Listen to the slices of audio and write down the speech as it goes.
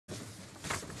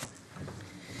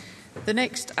The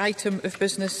next item of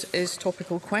business is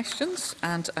topical questions,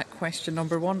 and at question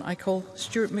number 1 I call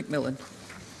Stuart McMillan.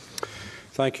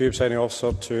 Thank you, Presiding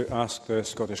Officer, to ask the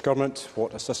Scottish Government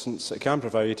what assistance it can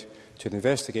provide to the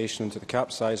investigation into the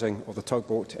capsizing of the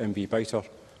tugboat MV Biter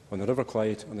on the River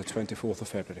Clyde on the 24th of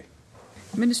February.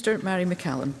 Minister Mary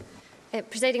McCallum.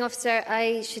 Presiding Officer,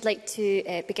 I should like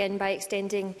to begin by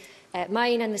extending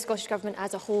mine and the Scottish Government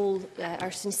as a whole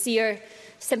our sincere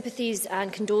sympathies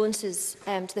and condolences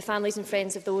to the families and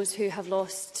friends of those who have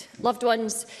lost loved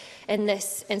ones in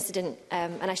this incident.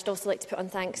 And I should also like to put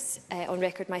on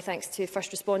record my thanks to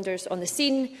first responders on the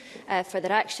scene for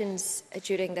their actions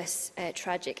during this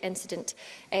tragic incident.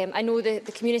 I know the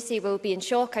community will be in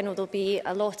shock. I know there will be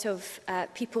a lot of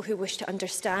people who wish to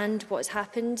understand what has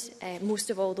happened,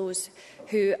 most of all those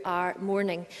who are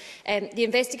mourning. The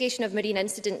investigation of marine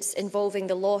incidents involving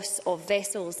the loss of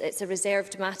vessels, it's a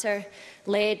reserved matter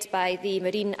led by the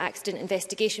Marine Accident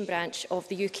Investigation Branch of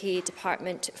the UK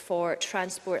Department for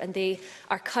Transport, and they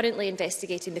are currently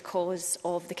investigating the cause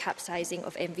of the capsizing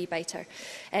of MV Biter.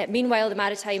 Meanwhile, the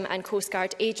Maritime and Coast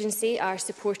Guard Agency are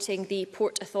supporting the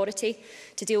Port Authority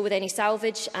to deal with any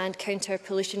salvage and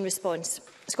counter-pollution response.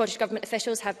 Scottish Government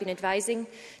officials have been advising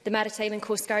the Maritime and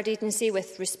Coast Guard Agency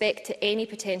with respect to any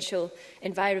potential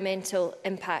environmental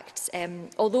impacts.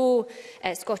 Although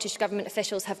Scottish Government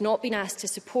officials have not been asked to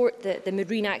support the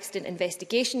Marine Accident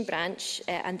Investigation Branch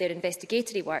and their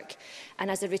investigatory work, and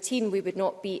as a routine we would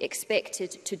not be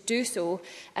expected to do so,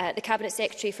 the Cabinet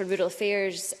Secretary for Rural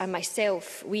Affairs and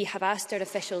myself, we have asked our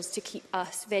officials to keep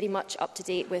us very much up to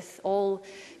date with all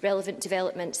relevant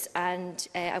developments, and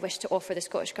I wish to offer the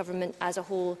Scottish Government as a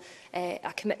whole a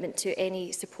commitment to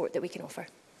any support that we can offer.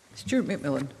 Stuart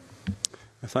McMillan.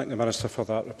 I thank the Minister for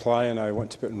that reply, and I want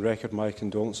to put on record my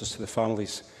condolences to the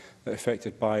families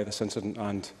affected by this incident,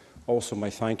 and also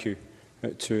my thank you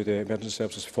to the emergency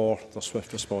services for their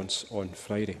swift response on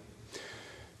Friday.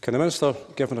 Can the Minister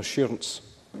give an assurance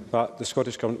that the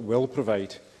Scottish Government will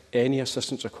provide any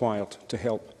assistance required to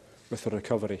help with the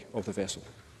recovery of the vessel?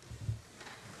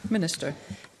 Minister.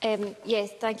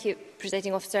 Yes, thank you,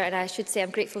 Presiding Officer. And I should say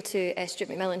I'm grateful to Stuart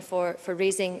McMillan for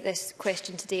raising this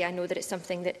question today. I know that it's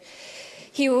something that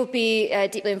he will be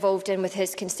deeply involved in with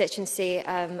his constituency.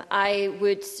 I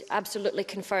would absolutely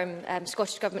confirm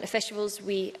Scottish Government officials.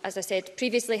 We, as I said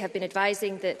previously, have been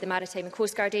advising the Maritime and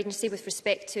Coast Guard Agency with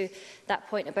respect to that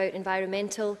point about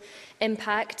environmental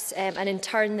impacts, and in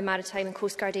turn the Maritime and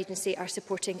Coast Guard Agency are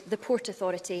supporting the Port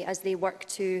Authority as they work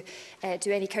to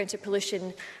do any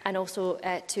counter-pollution and also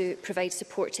to provide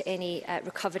support to any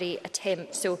recovery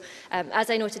attempt. So, as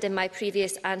I noted in my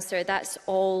previous answer, that's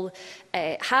all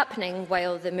happening while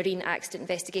the Marine Accident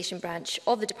Investigation Branch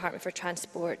of the Department for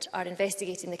Transport are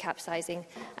investigating the capsizing.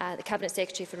 The Cabinet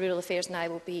Secretary for Rural Affairs and I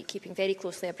will be keeping very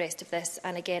closely abreast of this,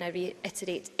 and again I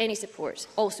reiterate any support,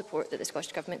 all support that the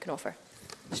Scottish Government can offer.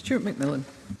 Stuart McMillan.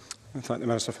 I thank the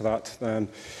Minister for that.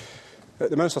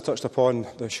 The Minister touched upon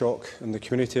the shock in the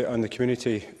community, and the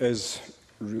community is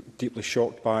deeply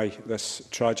shocked by this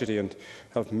tragedy and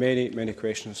have many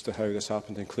questions as to how this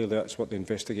happened, and clearly that's what the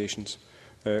investigations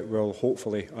will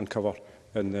hopefully uncover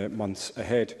in the months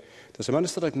ahead. Does the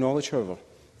Minister acknowledge, however,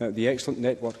 the excellent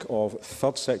network of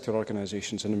third sector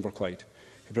organisations in Inverclyde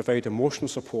who provide emotional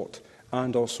support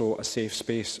and also a safe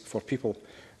space for people,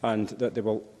 and that they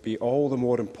will be all the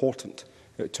more important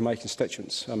to my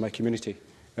constituents and my community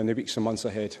in the weeks and months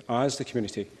ahead as the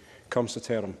community comes to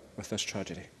term with this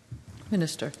tragedy?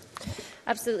 Minister.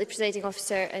 Absolutely, Presiding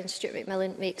Officer, and Stuart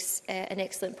McMillan makes an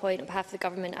excellent point. On behalf of the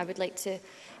Government, I would like to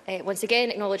once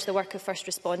again acknowledge the work of first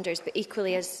responders, but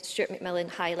equally, as Stuart McMillan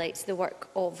highlights, the work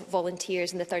of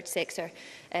volunteers in the third sector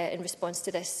in response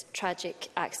to this tragic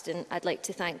accident. I'd like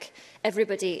to thank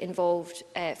everybody involved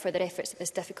for their efforts at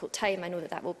this difficult time. I know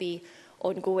that will be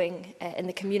ongoing in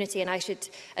the community, and I should,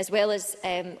 as well as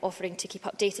offering to keep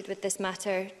updated with this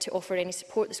matter, to offer any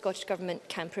support the Scottish Government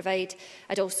can provide,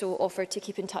 I'd also offer to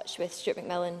keep in touch with Stuart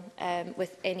McMillan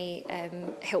with any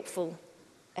helpful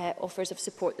offers of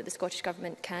support that the Scottish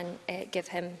Government can give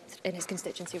him in his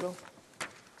constituency role.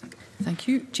 Thank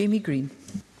you. Jamie Green.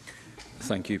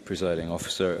 Thank you, Presiding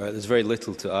Officer. There's very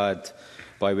little to add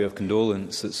by way of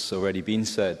condolence that's already been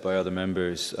said by other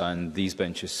members, and these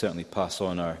benches certainly pass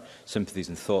on our sympathies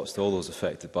and thoughts to all those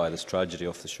affected by this tragedy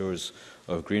off the shores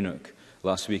of Greenock.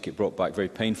 Last week it brought back very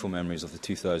painful memories of the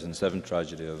 2007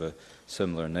 tragedy of a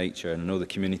similar nature, and I know the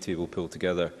community will pull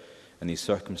together in these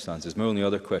circumstances. My only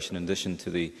other question, in addition to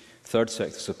the third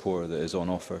sector support that is on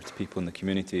offer to people in the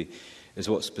community, is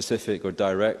what specific or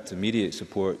direct immediate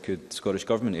support could Scottish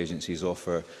Government agencies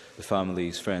offer the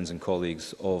families, friends and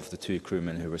colleagues of the two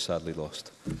crewmen who were sadly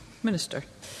lost? Minister.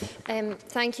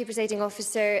 Thank you, Presiding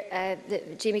Officer.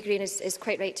 Jamie Green is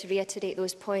quite right to reiterate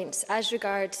those points. As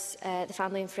regards the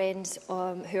family and friends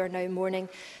who are now mourning,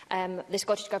 the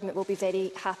Scottish Government will be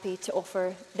very happy to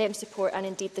offer them support, and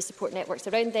indeed the support networks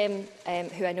around them,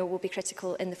 who I know will be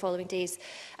critical in the following days.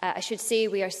 I should say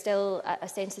we are still at a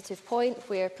sensitive point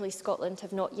where Police Scotland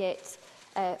have not yet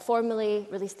formally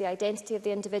released the identity of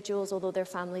the individuals, although their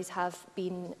families have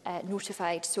been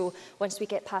notified. So once we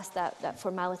get past that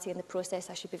formality in the process,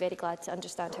 I should be very glad to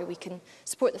understand how we can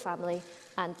support the family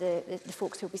and the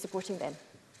folks who will be supporting them.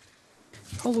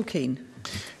 Paul O'Kane.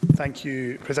 Thank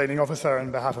you, Presiding Officer.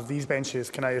 On behalf of these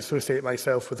benches, can I associate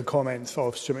myself with the comments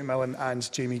of Stuart McMillan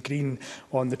and Jamie Green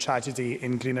on the tragedy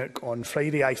in Greenock on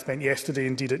Friday? I spent yesterday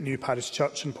indeed at New Parish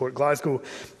Church in Port Glasgow,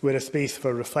 where a space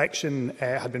for reflection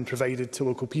had been provided to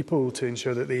local people to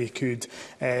ensure that they could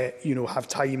have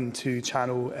time to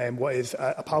channel what is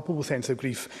a palpable sense of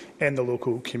grief in the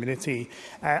local community.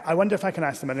 I wonder if I can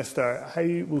ask the Minister, how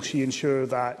will she ensure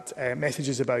that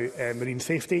messages about marine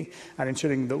safety and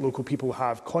ensuring that local people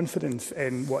have confidence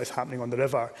in what is happening on the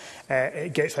river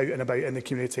it gets out and about in the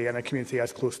community, and a community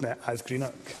as close-knit as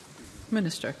Greenock?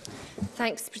 Minister.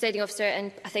 Thanks, Presiding Officer.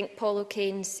 And I think Paul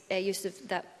O'Kane's use of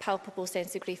that palpable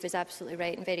sense of grief is absolutely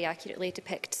right and very accurately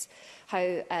depicts how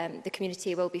the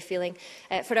community will be feeling.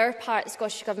 For our part, the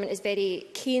Scottish Government is very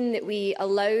keen that we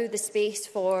allow the space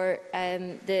for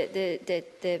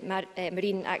the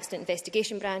Marine Accident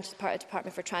Investigation Branch, as part of the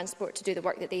Department for Transport, to do the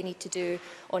work that they need to do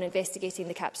on investigating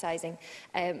the capsizing.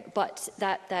 But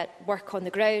that work on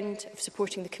the ground, of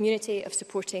supporting the community, of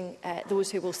supporting those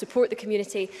who will support the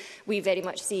community, we very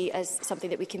much see as something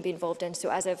that we can be involved in. So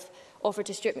as I've offered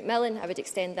to Stuart McMillan, I would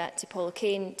extend that to Paul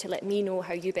O'Kane to let me know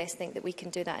how you best think that we can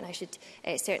do that, and I should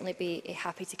certainly be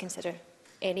happy to consider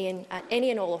any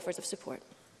and all offers of support.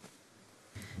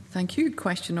 Thank you.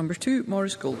 Question number 2,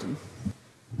 Maurice Golden.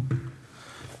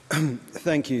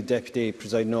 Thank you, Deputy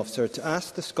Presiding Officer. To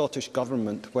ask the Scottish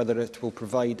Government whether it will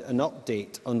provide an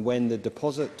update on when the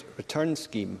deposit return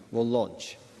scheme will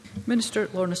launch. Minister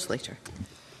Lorna Slater.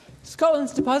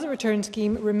 Scotland's deposit return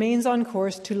scheme remains on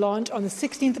course to launch on the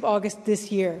 16th of August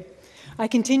this year. I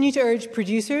continue to urge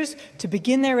producers to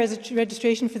begin their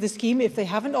registration for the scheme if they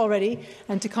haven't already,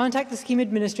 and to contact the scheme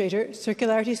administrator,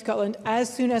 Circularity Scotland,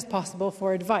 as soon as possible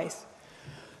for advice.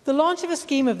 The launch of a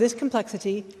scheme of this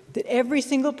complexity that every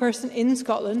single person in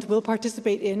Scotland will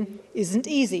participate in isn't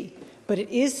easy, but it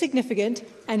is significant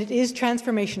and it is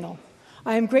transformational.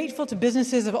 I am grateful to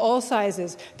businesses of all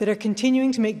sizes that are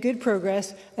continuing to make good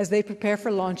progress as they prepare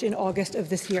for launch in August of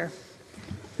this year.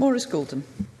 Maurice Golden.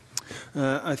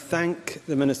 I thank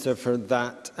the Minister for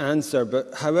that answer,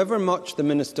 but however much the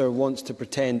Minister wants to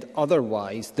pretend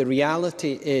otherwise, the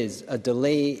reality is a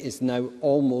delay is now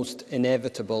almost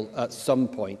inevitable at some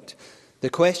point.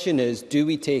 The question is, do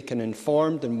we take an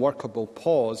informed and workable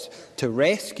pause to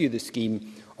rescue the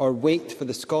scheme, or wait for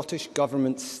the Scottish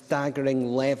Government's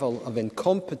staggering level of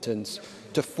incompetence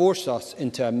to force us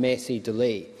into a messy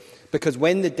delay? Because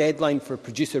when the deadline for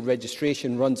producer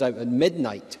registration runs out at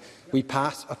midnight, we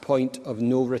pass a point of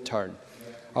no return.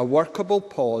 A workable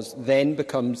pause then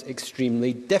becomes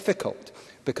extremely difficult,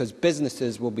 because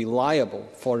businesses will be liable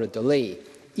for a delay,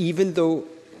 even though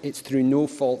it's through no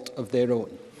fault of their own.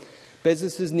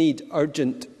 Businesses need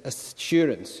urgent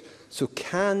assurance. So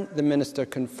can the Minister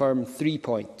confirm 3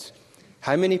 points?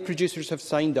 How many producers have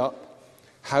signed up?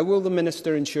 How will the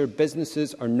Minister ensure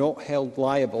businesses are not held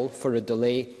liable for a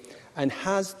delay? And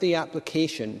has the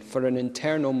application for an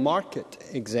internal market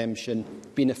exemption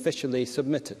been officially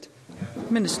submitted?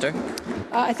 Minister.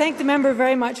 I thank the member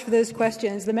very much for those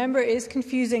questions. The member is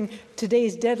confusing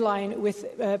today's deadline with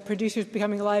producers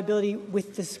becoming a liability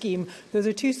with the scheme. Those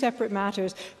are two separate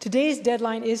matters. Today's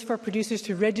deadline is for producers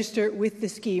to register with the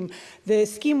scheme. The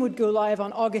scheme would go live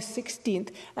on August 16th,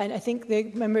 and I think the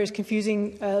member is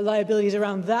confusing liabilities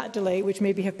around that delay, which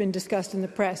maybe have been discussed in the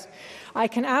press. I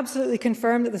can absolutely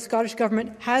confirm that the Scottish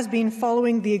Government has been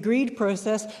following the agreed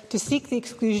process to seek the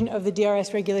exclusion of the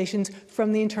DRS regulations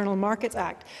from the Internal Markets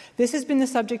Act. This has been the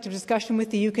subject of discussion with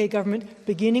the UK Government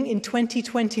beginning in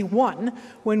 2021,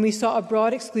 when we saw a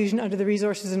broad exclusion under the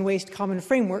Resources and Waste Common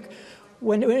Framework,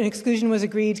 when an exclusion was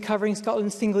agreed covering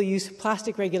Scotland's single-use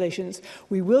plastic regulations.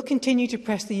 We will continue to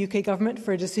press the UK Government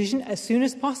for a decision as soon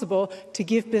as possible to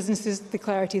give businesses the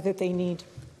clarity that they need.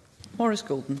 Maurice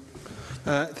Golden.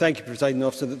 Thank you, Presiding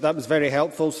Officer. That was very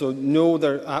helpful. So, no,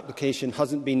 their application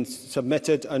hasn't been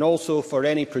submitted. And also, for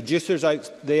any producers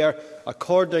out there,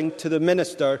 according to the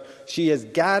Minister, she has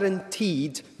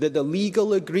guaranteed that the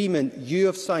legal agreement you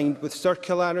have signed with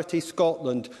Circularity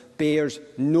Scotland bears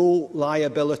no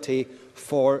liability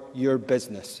for your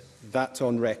business. That's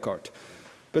on record.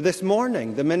 But this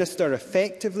morning, the Minister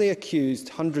effectively accused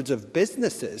hundreds of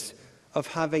businesses of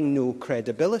having no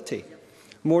credibility.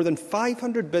 More than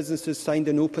 500 businesses signed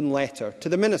an open letter to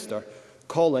the Minister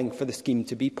calling for the scheme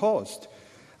to be paused.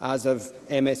 As of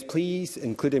MSPs,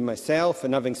 including myself,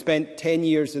 and having spent 10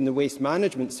 years in the waste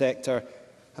management sector,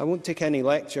 I won't take any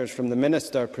lectures from the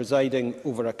Minister presiding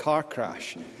over a car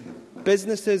crash.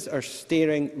 Businesses are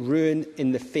staring ruin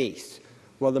in the face,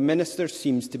 while the Minister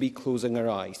seems to be closing her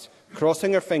eyes,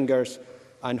 crossing her fingers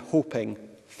and hoping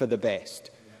for the best.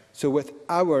 So with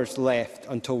hours left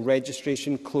until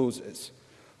registration closes,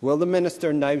 will the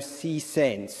Minister now see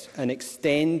sense and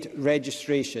extend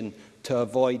registration to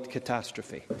avoid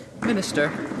catastrophe?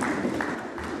 Minister.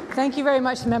 Thank you very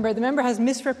much, the member. The member has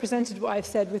misrepresented what I've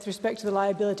said with respect to the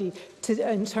liability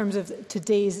in terms of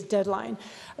today's deadline.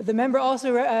 The member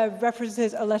also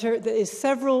references a letter that is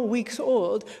several weeks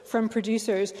old from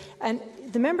producers, and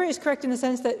the member is correct in the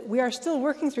sense that we are still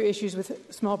working through issues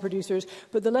with small producers,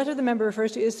 but the letter the member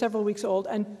refers to is several weeks old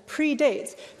and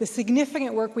predates the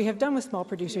significant work we have done with small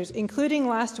producers, including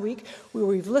last week, where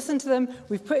we've listened to them,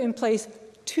 we've put in place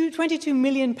 £22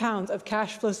 million of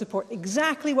cash flow support,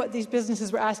 exactly what these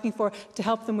businesses were asking for to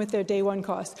help them with their day one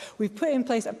costs. We've put in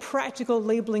place a practical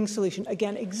labelling solution,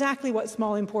 again, exactly what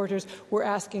small importers were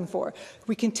asking for.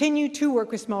 We continue to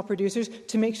work with small producers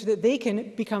to make sure that they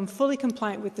can become fully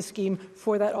compliant with the scheme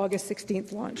for that August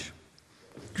 16th launch.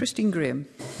 Christine Graham.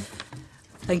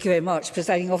 Thank you very much,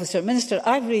 Presiding Officer. Minister,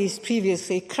 I've raised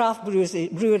previously craft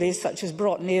breweries such as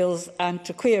Broughton Ales and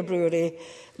Traquair Brewery,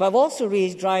 but I've also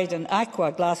raised Dryden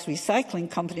Aqua Glass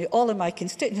Recycling Company, all in my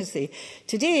constituency.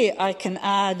 Today, I can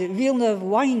add Villeneuve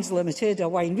Wines Limited, a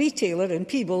wine retailer in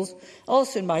Peebles,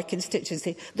 also in my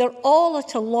constituency. They're all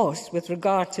at a loss with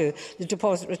regard to the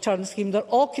deposit return scheme. They're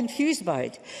all confused by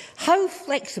it. How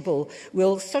flexible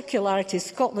will Circularity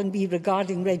Scotland be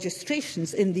regarding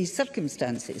registrations in these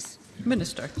circumstances?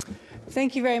 Minister.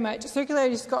 Thank you very much.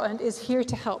 Circularity Scotland is here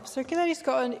to help. Circularity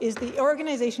Scotland is the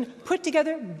organisation put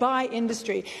together by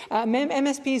industry.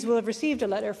 MSPs will have received a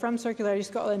letter from Circularity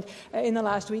Scotland in the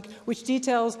last week, which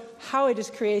details how it is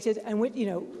created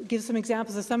and gives some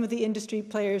examples of some of the industry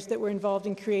players that were involved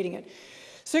in creating it.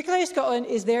 Circularity Scotland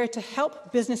is there to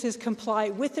help businesses comply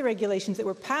with the regulations that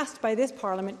were passed by this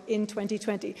Parliament in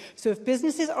 2020. So if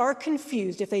businesses are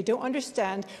confused, if they don't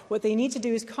understand, what they need to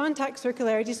do is contact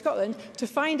Circularity Scotland to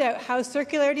find out how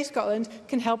Circularity Scotland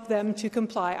can help them to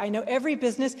comply. I know every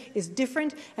business is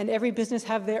different and every business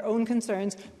have their own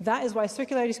concerns. That is why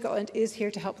Circularity Scotland is here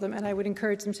to help them, and I would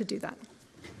encourage them to do that.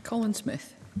 Colin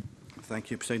Smith. Thank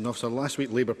you, Presiding Officer. Last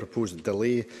week, Labour proposed a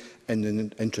delay in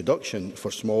the introduction for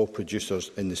small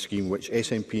producers in the scheme, which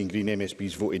SNP and Green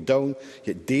MSPs voted down.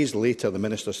 Yet days later, the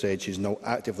Minister said she is now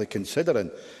actively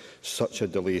considering such a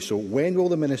delay. So when will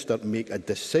the Minister make a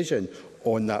decision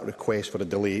on that request for a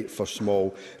delay for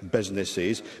small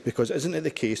businesses? Because isn't it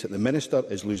the case that the Minister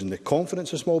is losing the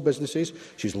confidence of small businesses?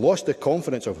 She's lost the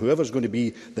confidence of whoever is going to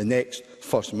be the next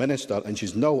First Minister, and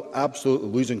she's now absolutely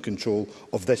losing control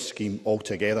of this scheme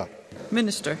altogether.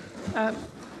 Minister. I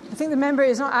think the member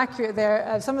is not accurate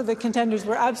there. Some of the contenders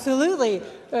were absolutely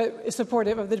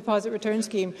supportive of the deposit return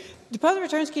scheme. The deposit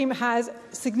return scheme has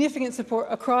significant support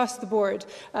across the board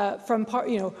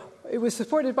it was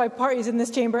supported by parties in this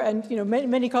chamber, and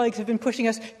many colleagues have been pushing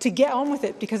us to get on with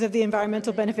it because of the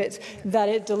environmental benefits that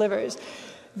it delivers.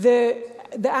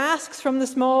 The asks from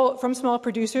small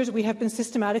producers we have been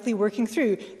systematically working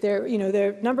through.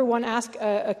 Their number one ask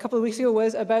a couple of weeks ago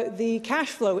was about the cash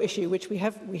flow issue, which we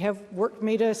have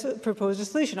proposed a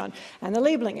solution on, and the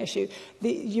labelling issue.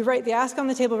 You're right. The ask on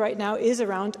the table right now is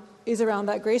around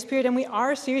that grace period, and we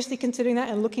are seriously considering that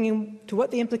and looking into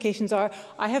what the implications are.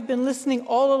 I have been listening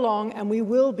all along, and we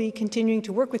will be continuing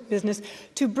to work with business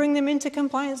to bring them into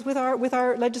compliance with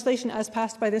our legislation as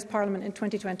passed by this Parliament in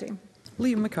 2020.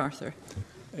 Liam MacArthur.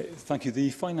 Thank you. The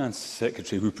Finance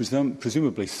Secretary, who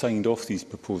presumably signed off these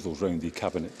proposals round the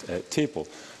Cabinet table,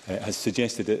 has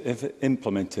suggested that if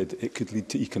implemented, it could lead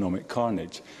to economic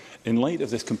carnage. In light of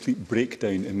this complete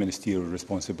breakdown in ministerial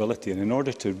responsibility, and in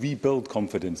order to rebuild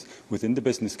confidence within the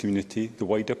business community, the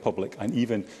wider public, and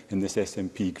even in this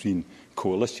SNP Green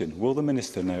coalition, will the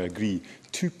Minister now agree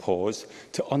to pause,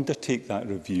 to undertake that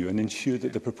review and ensure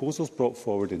that the proposals brought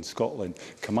forward in Scotland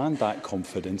command that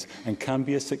confidence and can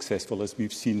be as successful as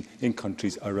we've seen in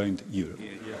countries around Europe?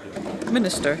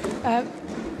 Minister.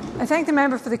 I thank the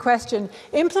member for the question.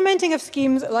 Implementing of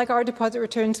schemes like our deposit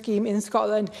return scheme in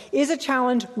Scotland is a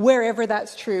challenge wherever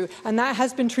that's true, and that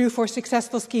has been true for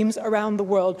successful schemes around the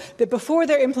world. That before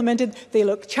they're implemented, they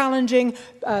look challenging,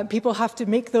 people have to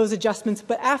make those adjustments,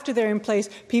 but after they're in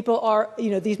place, people are,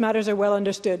 these matters are well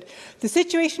understood. The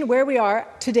situation where we are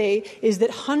today is that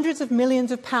hundreds of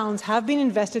millions of pounds have been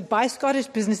invested by Scottish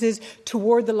businesses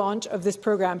toward the launch of this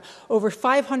programme. Over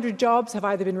 500 jobs have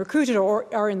either been recruited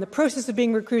or are in the process of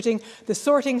being recruited. The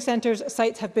sorting centres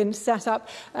sites have been set up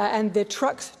and the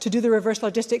trucks to do the reverse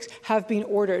logistics have been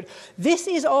ordered. This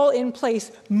is all in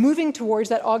place, moving towards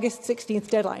that August 16th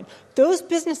deadline. Those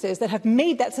businesses that have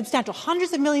made that substantial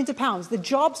hundreds of millions of pounds, the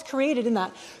jobs created in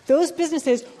that, those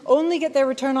businesses only get their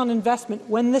return on investment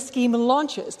when the scheme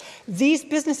launches. These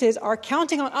businesses are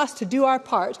counting on us to do our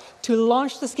part to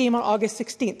launch the scheme on August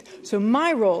 16th. So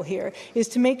my role here is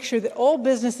to make sure that all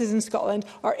businesses in Scotland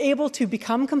are able to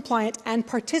become compliant and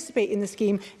participate in the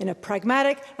scheme in a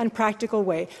pragmatic and practical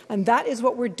way. And that is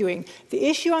what we're doing. The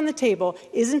issue on the table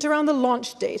isn't around the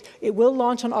launch date. It will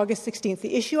launch on August 16th.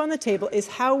 The issue on the table is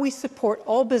how we support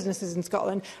all businesses in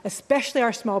Scotland, especially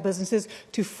our small businesses,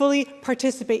 to fully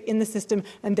participate in the system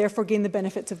and therefore gain the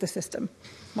benefits of the system.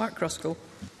 Mark Ruskell.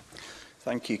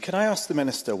 Thank you. Can I ask the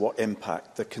Minister what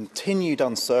impact the continued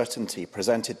uncertainty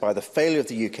presented by the failure of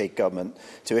the UK Government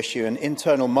to issue an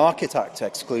Internal Market Act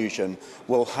exclusion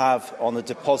will have on the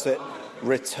deposit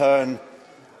return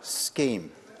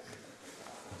scheme?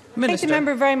 Thank the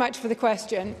member very much for the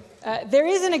question. There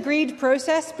is an agreed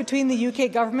process between the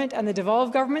UK Government and the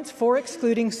devolved governments for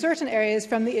excluding certain areas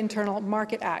from the Internal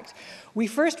Market Act. We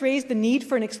first raised the need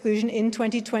for an exclusion in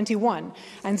 2021,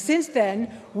 and since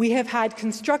then we have had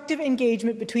constructive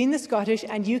engagement between the Scottish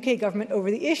and UK Government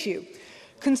over the issue.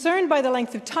 Concerned by the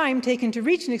length of time taken to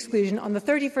reach an exclusion, on the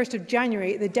 31st of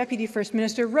January, the Deputy First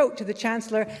Minister wrote to the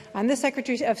Chancellor and the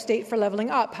Secretary of State for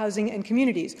Levelling Up, Housing and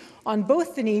Communities on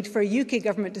both the need for a UK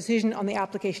Government decision on the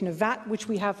application of VAT, which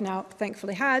we have now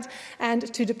thankfully had, and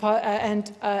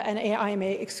an IMA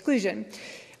exclusion.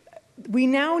 We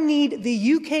now need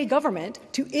the UK Government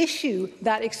to issue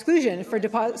that exclusion for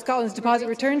Scotland's deposit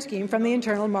return scheme from the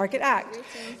Internal Market Act.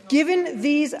 Given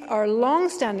these are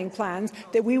long-standing plans,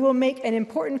 that we will make an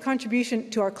important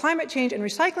contribution to our climate change and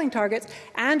recycling targets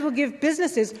and will give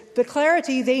businesses the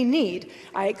clarity they need.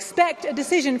 I expect a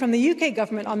decision from the UK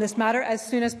Government on this matter as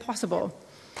soon as possible.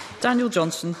 Daniel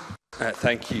Johnson.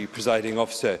 Thank you, Presiding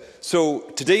Officer. So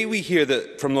today we hear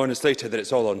that from Lorna Slater that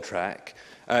it's all on track.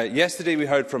 Yesterday we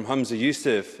heard from Humza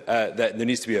Yousaf that there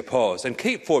needs to be a pause, and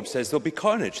Kate Forbes says there'll be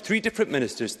carnage. 3 different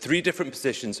ministers, 3 different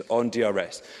positions on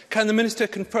DRS. Can the Minister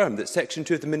confirm that Section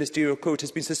 2 of the Ministerial Code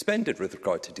has been suspended with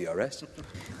regard to DRS?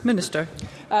 Minister.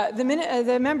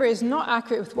 The member is not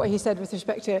accurate with what he said with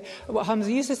respect to what Humza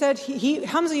Yousaf said.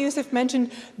 Humza Yousaf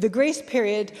mentioned the grace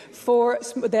period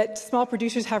that small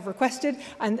producers have requested,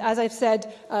 and as I've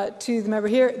said to the member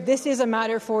here, this is a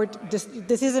matter for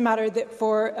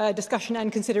discussion and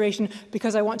consideration,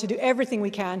 because I want to do everything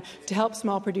we can to help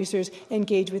small producers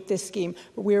engage with this scheme.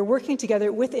 But we are working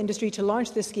together with industry to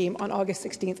launch this scheme on August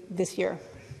 16th this year.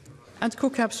 And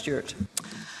CoCab Stewart.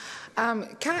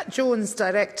 Kat Jones,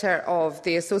 Director of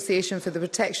the Association for the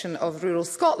Protection of Rural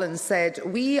Scotland, said,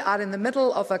 "We are in the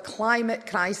middle of a climate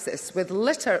crisis with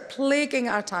litter plaguing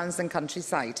our towns and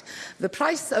countryside. The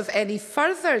price of any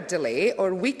further delay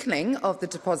or weakening of the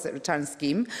deposit return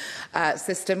scheme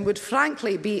system would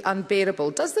frankly be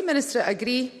unbearable." Does the Minister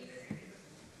agree?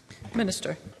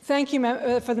 Minister. Thank you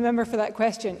for the member for that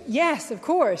question. Yes, of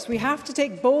course, we have to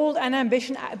take bold and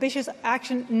ambitious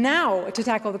action now to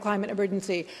tackle the climate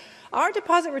emergency. Our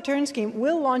deposit return scheme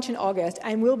will launch in August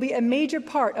and will be a major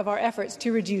part of our efforts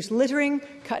to reduce littering,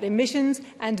 cut emissions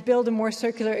and build a more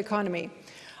circular economy.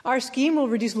 Our scheme will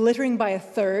reduce littering by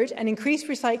 1/3 and increase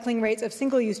recycling rates of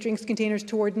single-use drinks containers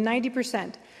toward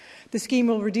 90%. The scheme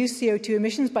will reduce CO2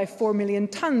 emissions by 4 million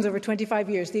tonnes over 25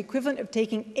 years, the equivalent of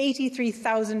taking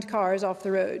 83,000 cars off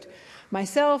the road.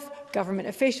 Myself, government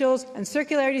officials and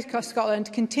Circularity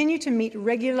Scotland continue to meet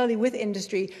regularly with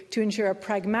industry to ensure a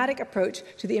pragmatic approach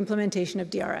to the implementation of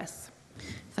DRS.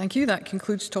 Thank you. That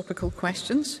concludes topical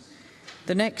questions.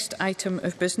 The next item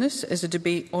of business is a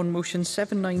debate on motion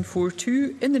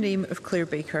 7942 in the name of Claire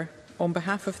Baker on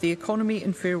behalf of the Economy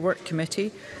and Fair Work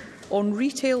Committee on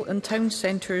retail and town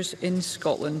centres in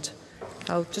Scotland.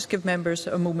 I'll just give members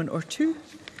a moment or two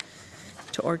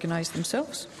to organise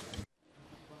themselves.